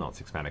Vraska, not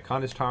 6-mana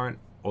Carnage Tyrant,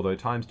 although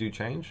times do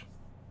change.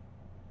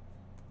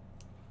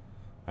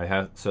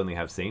 I certainly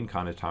have seen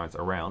Carnage Tyrants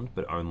around,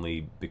 but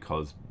only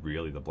because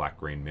really the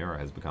black-green mirror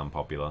has become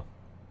popular.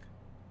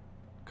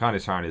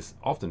 Carnage Tyrant is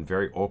often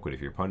very awkward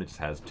if your opponent just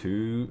has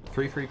 2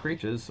 3/3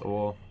 creatures,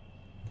 or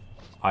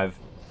I've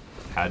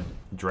had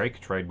Drake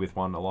trade with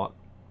one a lot.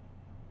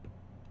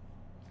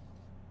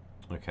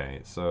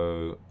 Okay,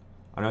 so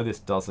I know this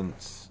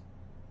doesn't...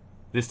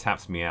 This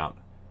taps me out,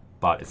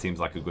 but it seems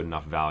like a good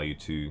enough value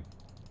to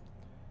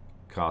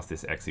cast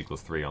this X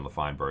equals 3 on the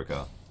Fine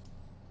Broker.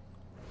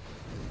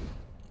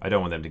 I don't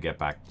want them to get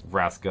back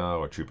Vraska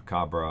or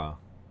Chupacabra,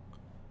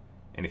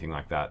 anything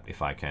like that,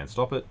 if I can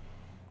stop it.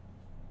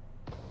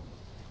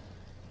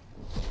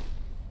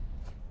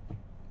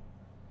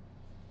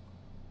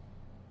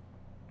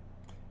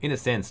 In a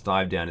sense,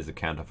 Dive Down is a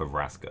counter for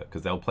Vraska,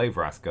 because they'll play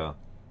Vraska,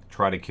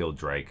 try to kill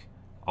Drake,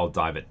 I'll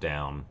dive it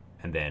down,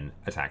 and then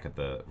attack at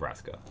the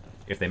Vraska.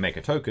 If they make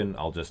a token,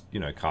 I'll just, you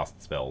know,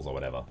 cast spells or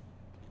whatever.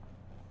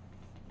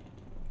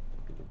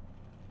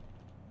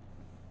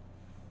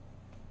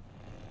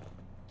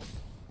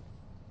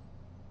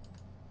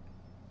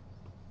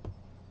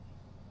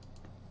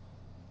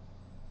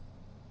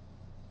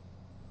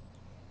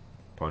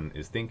 Opponent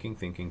is thinking.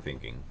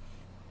 Thinking.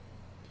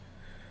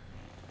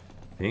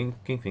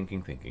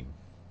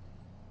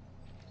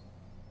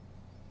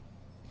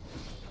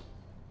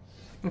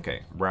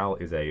 Okay, Ral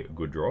is a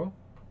good draw.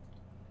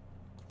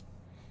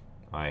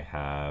 I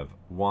have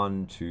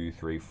 1, 2,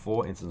 3,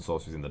 4 instant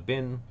sorceries in the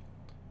bin,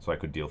 so I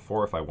could deal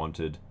 4 if I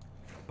wanted,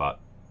 but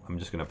I'm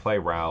just going to play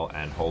Ral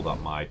and hold up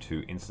my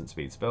 2 instant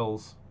speed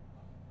spells.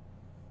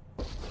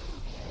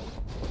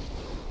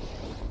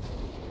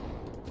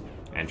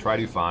 And try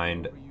to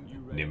find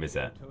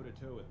Niv-Mizzet.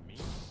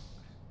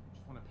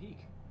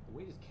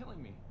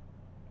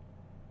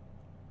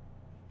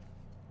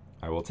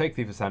 I will take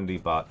Thief of Sanity,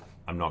 but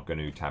I'm not going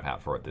to tap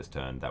out for it this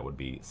turn. That would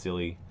be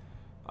silly.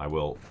 I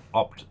will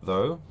opt,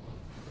 though,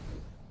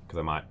 because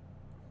I might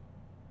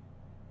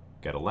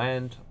get a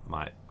land,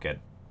 might get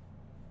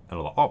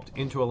another opt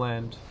into a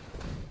land.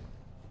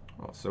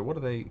 Oh, so what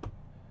are they?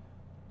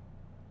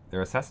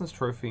 They're Assassin's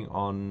Trophy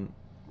on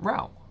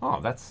Ral.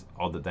 Oh, that's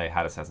odd that they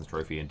had Assassin's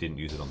Trophy and didn't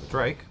use it on the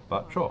Drake,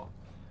 but sure.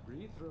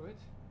 Breathe through it.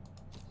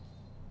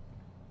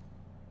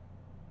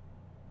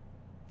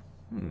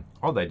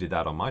 Oh, they did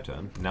that on my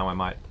turn. Now I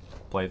might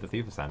play the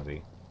Thief of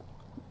Sanity.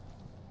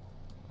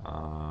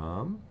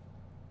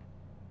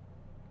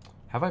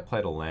 Have I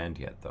played a land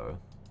yet, though?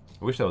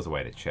 I wish there was a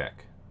way to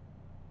check.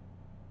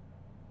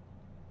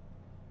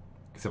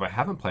 Because if I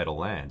haven't played a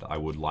land, I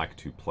would like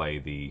to play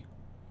the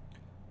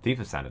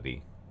Thief of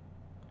Sanity.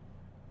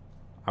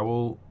 I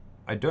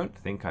don't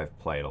think I've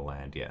played a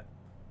land yet.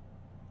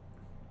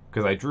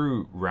 Because I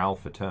drew Ral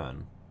for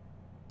turn.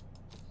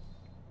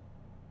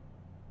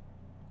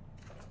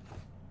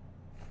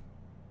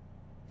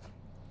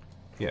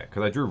 Yeah,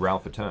 because I drew Ral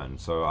for turn,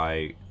 so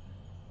I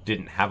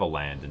didn't have a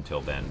land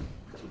until then.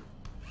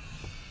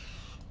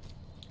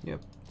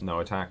 Yep, no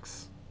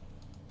attacks.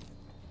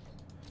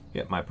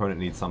 Yep, my opponent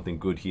needs something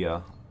good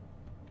here.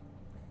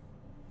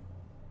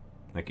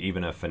 Like,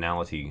 even a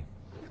Finality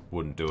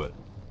wouldn't do it.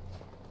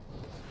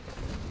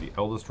 The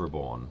Eldest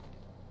Reborn.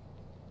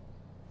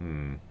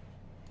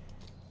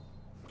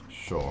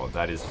 Sure,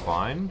 that is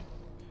fine.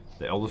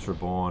 The Eldest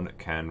Reborn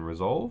can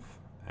resolve,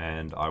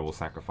 and I will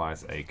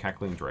sacrifice a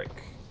Crackling Drake.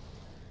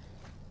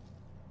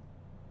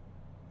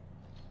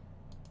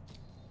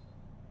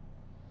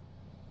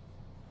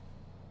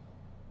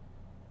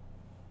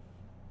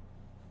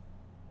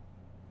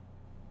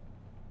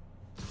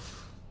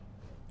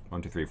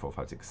 One, two, three, four,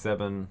 five, six,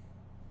 7.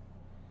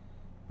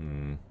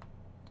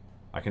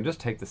 I can just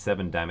take the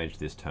 7 damage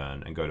this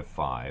turn and go to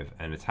 5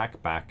 and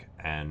attack back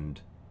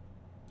and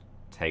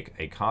take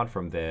a card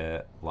from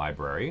their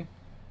library,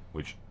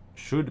 which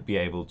should be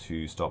able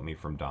to stop me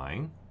from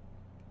dying.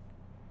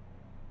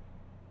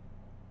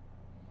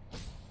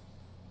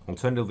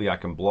 Alternatively, I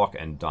can block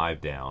and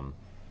dive down.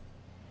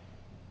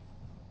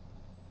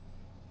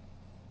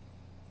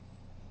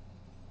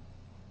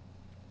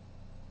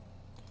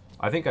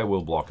 I think I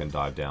will block and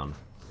dive down.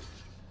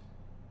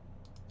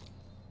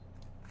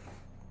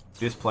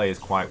 This play is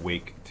quite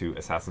weak to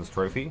Assassin's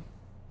Trophy,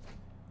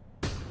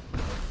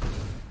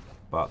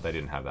 but they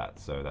didn't have that,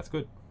 so that's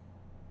good.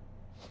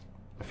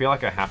 I feel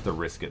like I have to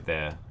risk it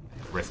there.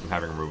 Risk them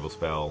having a removal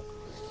spell.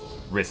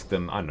 Risk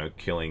them, I don't know,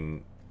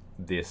 killing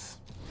this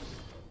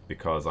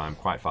because I'm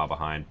quite far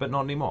behind, but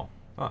not anymore.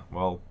 Ah,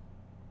 well,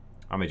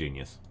 I'm a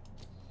genius.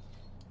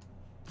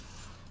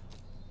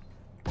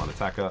 One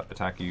attacker,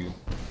 attack you,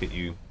 hit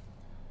you,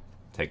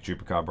 take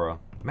Chupacabra.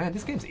 Man,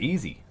 this game's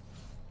easy.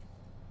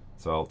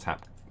 So I'll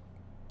tap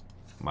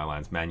my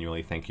lands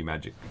manually. Thank you,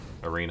 Magic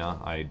Arena.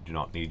 I do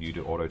not need you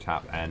to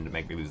auto-tap and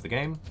make me lose the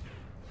game.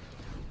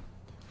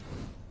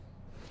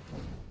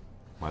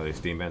 My little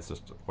Steam Vents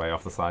just way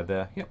off the side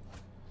there. Yep.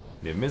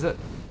 Niv-Mizzet.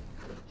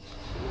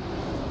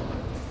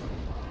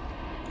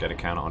 Get a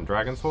counter on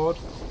Dragon's Hoard.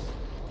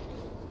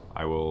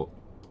 I will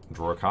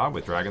draw a card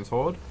with Dragon's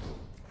Hoard.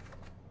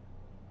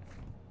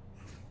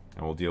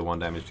 And we'll deal 1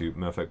 damage to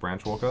Merfolk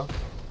Branchwalker.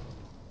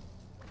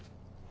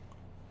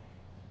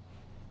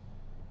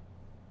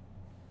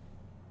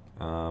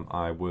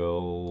 I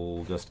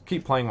will just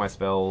keep playing my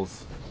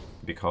spells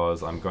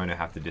because I'm going to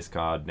have to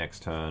discard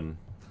next turn.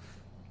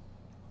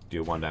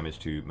 Deal 1 damage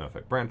to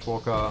Merfolk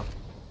Branchwalker.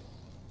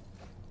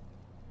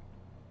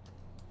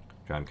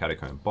 Drowned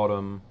Catacombs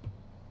bottom.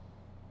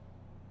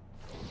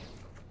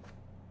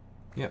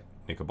 Yep,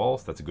 Nicol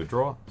Bolas, that's a good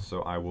draw.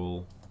 So I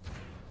will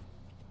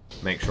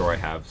make sure I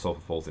have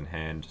Sulfur Falls in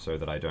hand so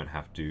that I don't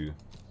have to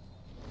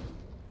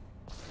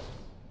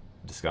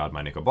discard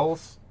my Nicol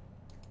Bolas.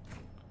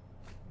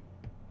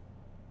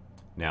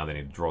 Now they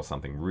need to draw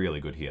something really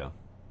good here,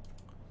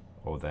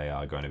 or they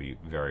are going to be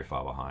very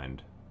far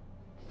behind.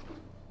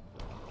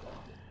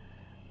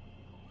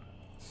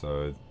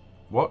 So,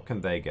 what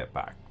can they get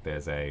back?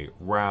 There's a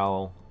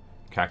Ral,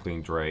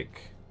 Crackling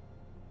Drake.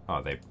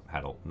 Oh, they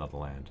had another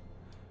land.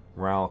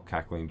 Ral,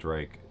 Crackling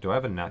Drake. Do I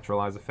have a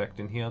Naturalize effect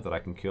in here that I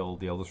can kill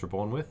the Eldest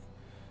Reborn with?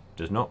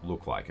 Does not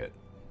look like it.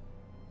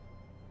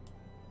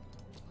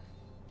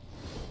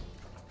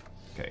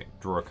 Okay,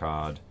 draw a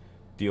card,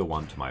 deal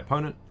 1 to my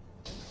opponent.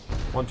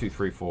 1, 2,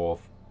 3, 4.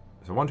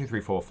 So 1, 2,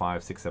 3, 4,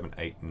 5, 6, 7,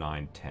 8,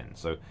 9, 10.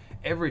 So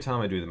every time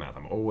I do the math,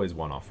 I'm always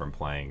 1 off from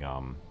playing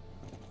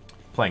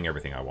playing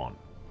everything I want.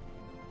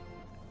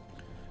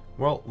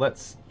 Well,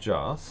 let's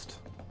just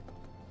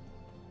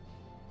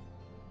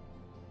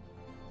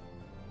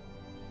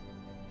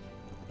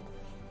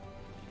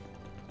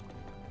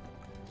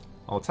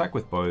I'll attack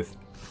with both.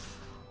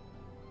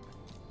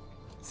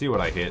 See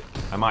what I hit.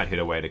 I might hit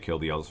a way to kill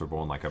the Eldest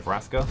Reborn like a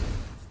Vraska.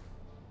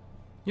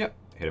 Yep,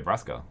 hit a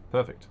Vraska.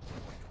 Perfect.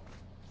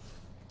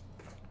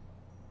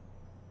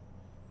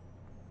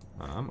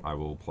 I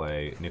will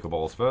play Nicol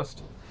Bolas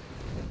first.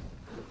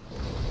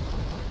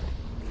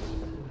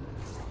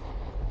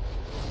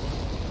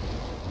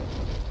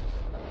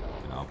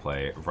 And I'll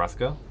play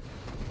Vraska.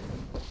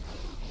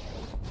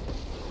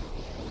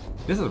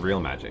 This is real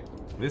Magic.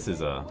 This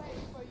is a...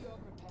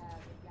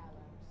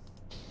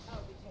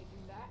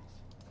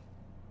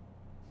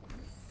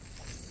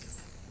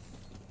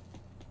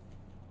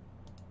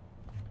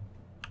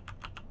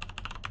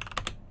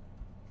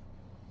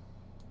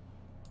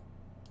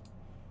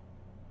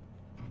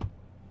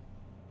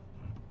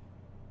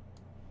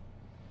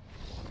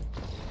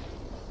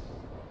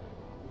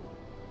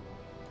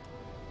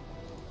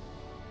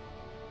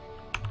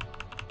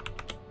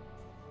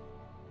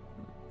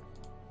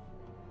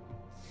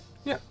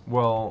 Yeah,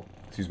 well,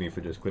 excuse me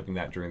for just clipping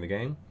that during the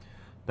game.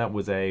 That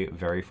was a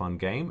very fun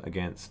game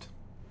against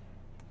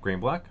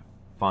Green-Black.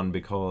 Fun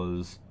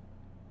because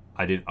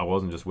I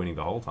wasn't just winning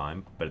the whole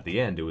time, but at the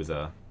end it was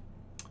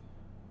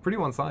pretty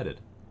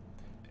one-sided.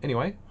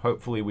 Anyway,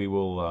 hopefully we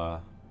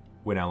will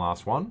win our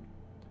last one.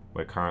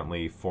 We're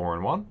currently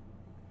 4-1,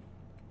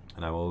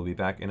 and I will be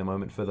back in a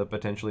moment for the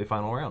potentially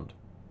final round.